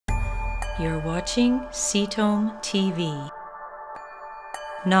You're watching Cetome TV.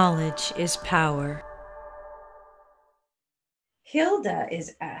 Knowledge is power. Hilda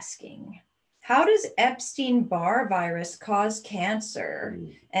is asking, how does Epstein Barr virus cause cancer?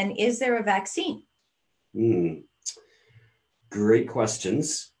 And is there a vaccine? Great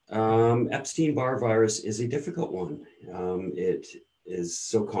questions. Epstein Barr virus is a difficult one. It is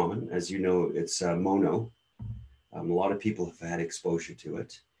so common. As you know, it's mono. A lot of people have had exposure to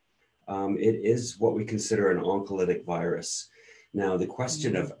it. It is what we consider an oncolytic virus. Now, the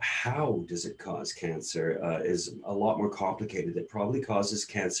question of how does it cause cancer is a lot more complicated. It probably causes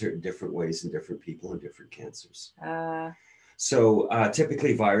cancer in different ways in different people and different cancers. So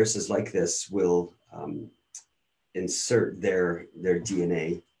typically viruses like this will insert their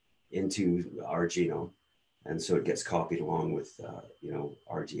DNA into our genome. And so it gets copied along with,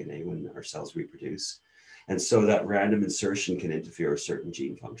 our DNA when our cells reproduce. And so that random insertion can interfere with certain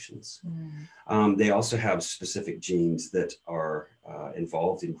gene functions. They also have specific genes that are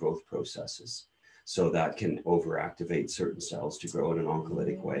involved in growth processes. So that can overactivate certain cells to grow in an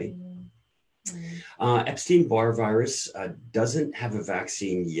oncolytic way. Epstein Barr virus doesn't have a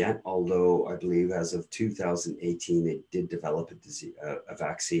vaccine yet, although I believe as of 2018, it did develop a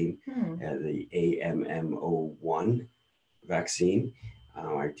vaccine, the AMM01 vaccine.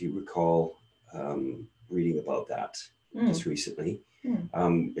 I do recall reading about that just recently.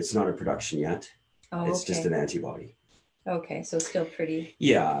 It's not in production yet. It's just an antibody. Okay, so still pretty.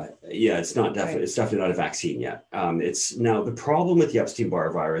 Yeah, it's not definitely. It's definitely not a vaccine yet. It's now the problem with the Epstein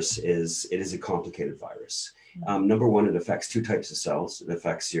Barr virus is it is a complicated virus. Number one, it affects two types of cells. It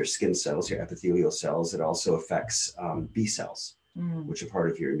affects your skin cells, your epithelial cells. It also affects B cells, which are part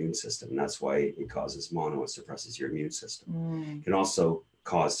of your immune system. And that's why it causes mono. It suppresses your immune system. It can also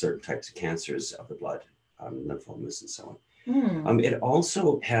cause certain types of cancers of the blood, lymphomas, and so on. It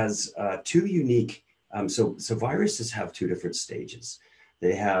also has two unique. So viruses have two different stages.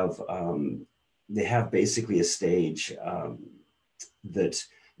 They have basically a stage that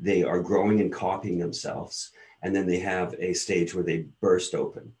they are growing and copying themselves, and then they have a stage where they burst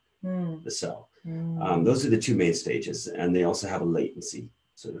open the cell. Those are the two main stages, and they also have a latency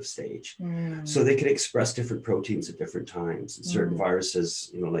sort of stage. So they can express different proteins at different times. And certain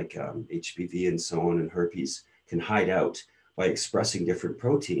viruses, like HBV and so on, and herpes, can hide out by expressing different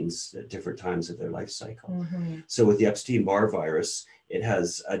proteins at different times of their life cycle. So with the Epstein Barr virus, it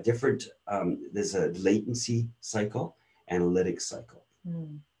has a different, there's a latency cycle and a lytic cycle.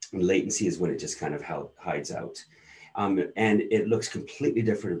 And latency is when it just kind of hides out. And it looks completely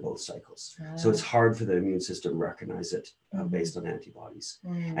different in both cycles. So it's hard for the immune system to recognize it based on antibodies.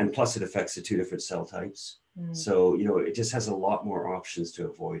 And plus it affects the two different cell types. So, it just has a lot more options to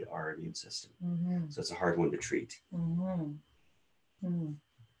avoid our immune system. So it's a hard one to treat.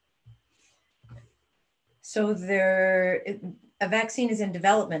 So a vaccine is in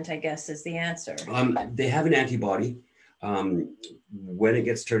development, I guess, is the answer. They have an antibody. When it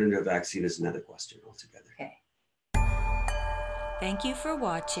gets turned into a vaccine is another question altogether. Okay. Thank you for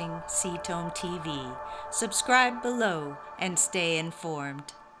watching Cetome TV. Subscribe below and stay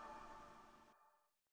informed.